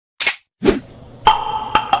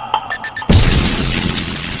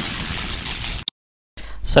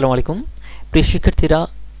আসসালামু আলাইকুম প্রিয় শিক্ষার্থীরা,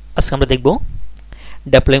 আজকে আমরা দেখব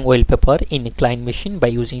deploying wallpaper in client machine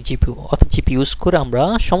by using GPO অর্থাৎ GPO ইউজ করে আমরা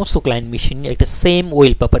সমস্ত ক্লায়েন্ট মেশিনে একটা সেম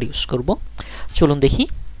wallpaper ইউজ করব। চলুন দেখি।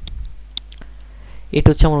 এটা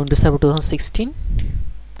হচ্ছে আমার উইন্ডোজ সার্ভার 2016।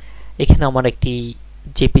 এখানে আমার একটি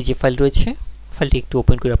জেপিজি ফাইল রয়েছে। ফাইলটি একটু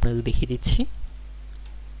ওপেন করে আপনাদের দেখিয়ে দিচ্ছি।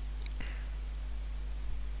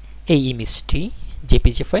 এই ইমেজটি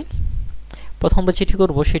জেপিজি ফাইল। প্রথম আমরা যেটি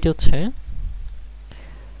করব সেটি হচ্ছে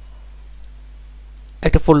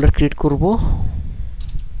একটা ফোল্ডার ক্রিয়েট করব,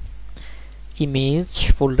 ইমেজ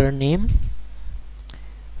ফোল্ডার নেম,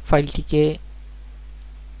 ফাইলটিকে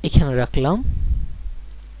এখানে রাখলাম।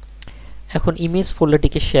 এখন ইমেজ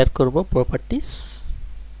ফোল্ডারটিকে শেয়ার করব, properties,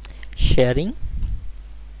 sharing,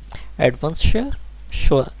 advance share,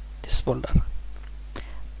 show this folder,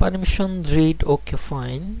 permission read, okay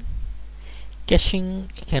fine, ক্যাশিং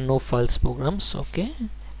এখানে নো ফাইলস প্রোগ্রামস, ওকে,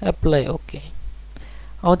 অ্যাপ্লাই, ওকে।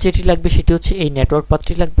 আমার যেটি লাগবে সেটি হচ্ছে এই নেটওয়ার্ক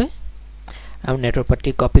পাথটি লাগবে। আমি নেটওয়ার্ক পাথটি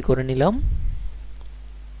কপি করে নিলাম।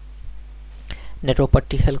 নেটওয়ার্ক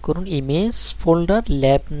পাথটি খেয়াল করুন, ইমেজ ফোল্ডার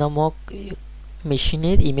ল্যাব নামক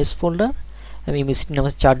মেশিনের ইমেজ ফোল্ডার, আমি ইমেজটির নাম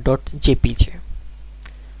হচ্ছে chart.jpg।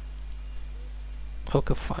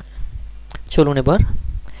 Okay fine. চলুন এবার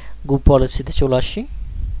গ্রুপ পলিসিতে চলে আসি।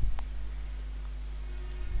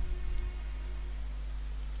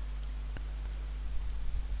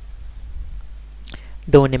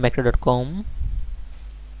 domain name actor.com,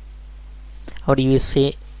 আর ইউএসএ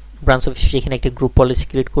ব্রাঞ্চ অফিস, এখানে একটা গ্রুপ পলিসি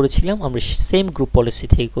ক্রিয়েট করেছিলাম, আমরা সেম গ্রুপ পলিসি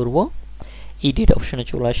থেকে করব। এডিট অপশনে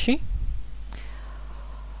চলে আসি।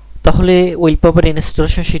 তাহলে ওয়েলপেপার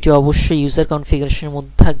ইনস্টলেশন সেটি অবশ্যই ইউজার কনফিগারেশনের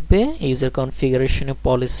মধ্যে থাকবে। ইউজার কনফিগারেশনের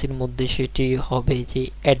পলিসির মধ্যে সেটি হবে যে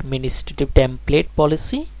অ্যাডমিনিস্ট্রেটিভ টেমপ্লেট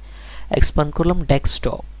পলিসি। এক্সপ্যান্ড করলাম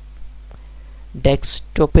ডেস্কটপ।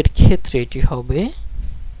 ডেস্কটপের ক্ষেত্রে এটি হবে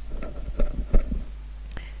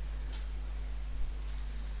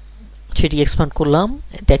সেটি এক্সপ্যান্ড করলাম।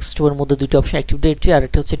 ডেস্কটপের মধ্যে দুটো অপশন, অ্যাক্টিভ ডিরেক্টরি আর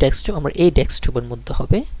একটা হচ্ছে ডেস্কটপ। আমরা এই ডেস্কটপের মধ্যে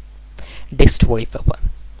হবে ডেস্কটপ ওয়েলপেপার।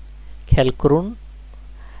 খেয়াল করুন,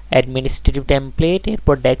 অ্যাডমিনিস্ট্রেটিভ টেমপ্লেট,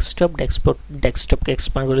 এরপর ডেস্কটপকে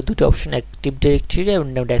এক্সপ্যান্ড করলে দুটো অপশন, অ্যাক্টিভ ডিরেক্টরি এবং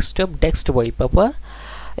desktop wallpaper.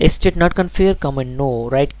 State not configure, command no,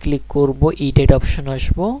 right click করব, এডিট অপশন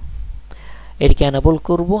আসবো, এটিকে এনেবল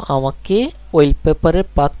করব। আমাকে ওয়েলপেপারের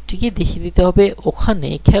পাথটিকে দেখিয়ে দিতে হবে। ওখানে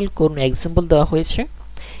খেয়াল করুন এক্সাম্পল দেওয়া হয়েছে,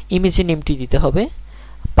 ইমেজের নেমটি দিতে হবে।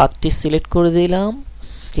 পাথটি সিলেক্ট করে দিলাম,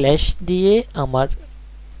 স্ল্যাশ দিয়ে আমার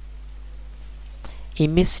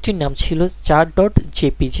ইমেজটির নাম ছিল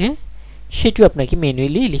chart.jpg, সেটিও আপনাকে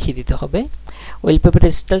ম্যানুয়ালি লিখে দিতে হবে।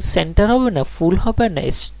 ওয়েলপেপারের স্টাইল সেন্টার হবে না ফুল হবে না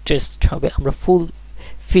স্ট্রেসড হবে, আমরা ফুল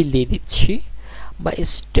ফিল দিয়ে দিচ্ছি বা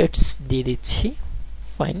স্টেটস দিয়ে দিচ্ছি।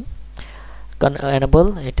 ফাইন, এনেবল,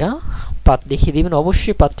 এটা পাথ দেখিয়ে দিবেন।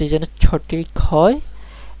 অবশ্যই পাথটি যেন সঠিক হয়।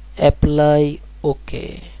 অ্যাপ্লাই, ওকে।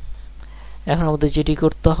 এখন আমাদের যেটি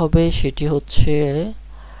করতে হবে সেটি হচ্ছে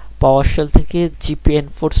পাওয়ারশেল থেকে জিপি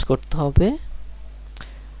এনফোর্স করতে হবে,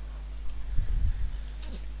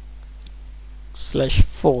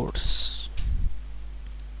 /force।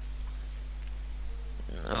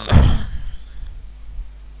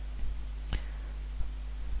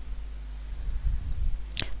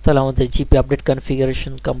 তাহলে আমাদের জিপি আপডেট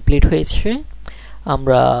কনফিগারেশন কমপ্লিট হয়েছে।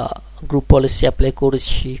 আমরা গ্রুপ পলিসি অ্যাপ্লাই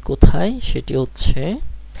করেছি কোথায়, সেটি হচ্ছে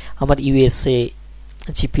আমার ইউএসএ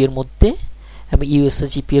জিপি এর মধ্যে। আমি ইউএসএ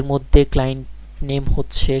জিপি এর মধ্যে ক্লায়েন্ট নেম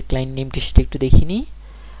হচ্ছে, ক্লায়েন্ট নেমটি সেটা একটু দেখিনি,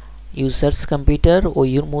 ইউজার্স কম্পিউটার, ওই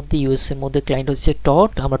এর মধ্যে ইউএসএ এর মধ্যে ক্লায়েন্ট হচ্ছে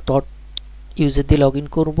টট। আমরা টট ইউজার দিয়ে লগ ইন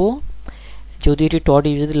করবো। যদি এটি টট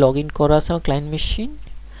ইউজার দিয়ে লগ ইন করা আছে আমার ক্লায়েন্ট মেশিন,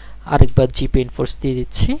 আরেকবার জিপি এনফোর্স দিয়ে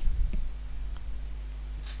দিচ্ছি।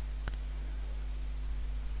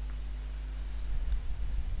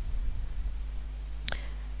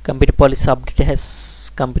 Computer policy update has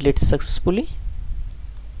complete successfully.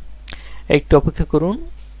 একটু অপেক্ষা করুন।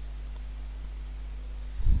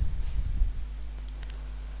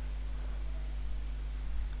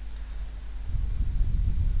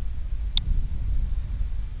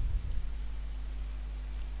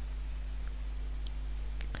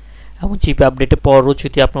 এবং জিপি আপডেটের পরও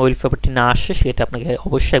যদি আপনার ওয়েলপেপারটি না আসে, সেটা আপনাকে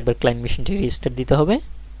অবশ্যই একবার ক্লায়েন্ট মেশিনটি রেজিস্টার দিতে হবে।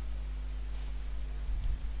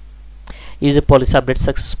 User policy update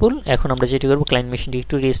successful. এখন আমরা যেটি করব, ক্লায়েন্ট মেশিনটি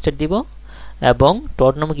একটু রেজিস্টার দিব এবং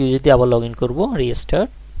টট নামক ইউজার দিয়ে আবার লগ ইন করবো, রেজিস্টার।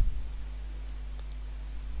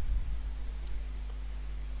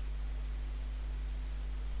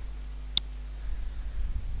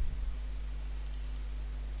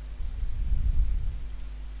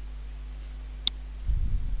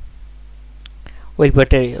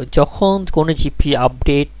 ওয়েলপেপারে যখন কোনো জিপি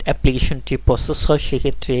আপডেট অ্যাপ্লিকেশনটি প্রসেস হয়,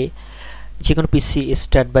 সেক্ষেত্রে যে কোনো পিসি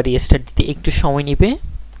স্টার্ট বা রিস্টার্ট দিতে একটু সময় নেবে।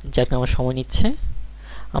 যার কারণে আমার সময় নিচ্ছে।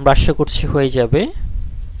 আমরা আশা করছি হয়ে যাবে।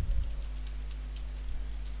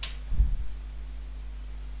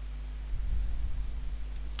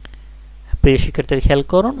 প্রিয় শিক্ষার্থীরা খেয়াল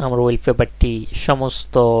করুন, আমার ওয়ালপেপারটি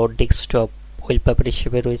সমস্ত ডেস্কটপ ওয়ালপেপার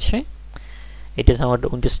হিসেবে রয়েছে। এটা আমার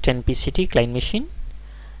উইন্ডোজ 10 পিসিটি ক্লায়েন্ট মেশিন।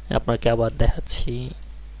 আপনাকে আবার দেখাচ্ছি।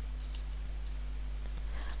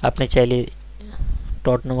 আপনি চাইলে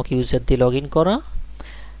ডট নামক ইউজার দিয়ে লগ ইন করা।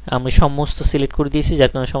 আমি সমস্ত সিলেক্ট করে দিয়েছি, যার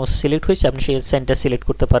কারণে সমস্ত সিলেক্ট হয়েছে। আপনি সেই সেন্টার সিলেক্ট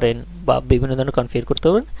করতে পারেন বা বিভিন্ন ধরনের কনফিগার করতে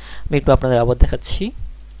পারেন। আমি একটু আপনাদের আবার দেখাচ্ছি।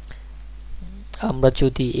 আমরা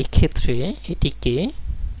যদি এক্ষেত্রে এটিকে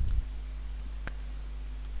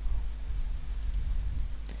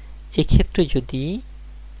যদি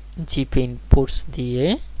জিপিও ইনপুটস দিয়ে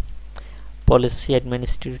policy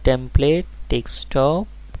administrative template desktop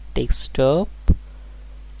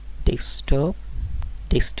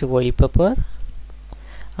wallpaper,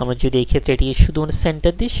 আমরা যদি এই ক্ষেত্রে এটিকে শুধুমাত্র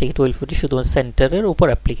সেন্টার দিই, সেক্ষেত্রে ওয়ালপেপারটি শুধুমাত্র সেন্টারের উপর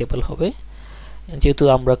অ্যাপ্লিকেবল হবে। যেহেতু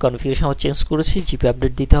আমরা কনফিগারেশন চেঞ্জ করেছি, জিপি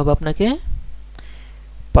আপডেট দিতে হবে আপনাকে।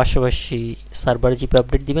 পাশাপাশি সার্ভারে জিপি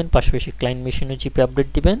আপডেট দিবেন, পাশাপাশি ক্লায়েন্ট মেশিনে জিপি আপডেট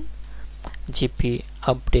দিবেন। জিপি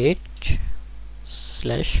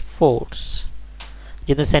আপডেট/force,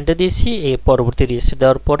 যেহেতু সেন্টার দিয়েছি, এই পরবর্তী রেজিস্টার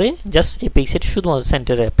দেওয়ার পরে জাস্ট এই পেজটি শুধুমাত্র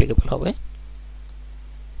সেন্টারে অ্যাপ্লিকেবল হবে।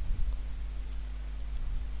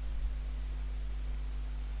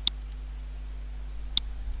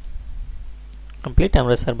 কমপ্লিট।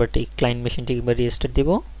 আমরা সার্ভারটি ক্লায়েন্ট মেশিনটি একবার রেজিস্টার দিব।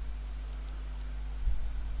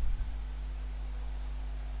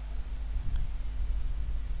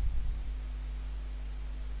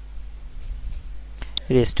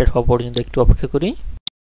 রেজিস্টার হওয়া পর্যন্ত একটু অপেক্ষা করি।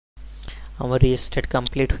 আমার রেজিস্টার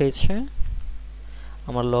কমপ্লিট হয়েছে।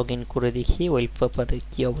 আমরা লগ ইন করে দেখি ওয়ালপেপারের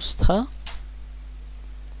কি অবস্থা।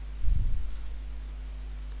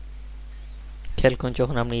 খেয়াল করুন,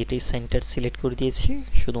 যখন আমি এটি সেন্টার সিলেক্ট করে দিয়েছি,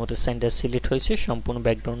 শুধুমাত্র সেন্টার সিলেক্ট হয়েছে, সম্পূর্ণ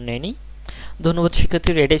ব্যাকগ্রাউন্ড নেয়নি। ধন্যবাদ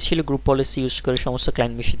শিক্ষার্থীরা। এটাই ছিল গ্রুপ পলিসি ইউজ করে সমস্ত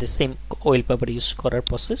ক্লায়েন্ট মেশিনে সেম ওয়ালপেপার ইউজ করার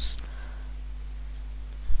প্রসেস।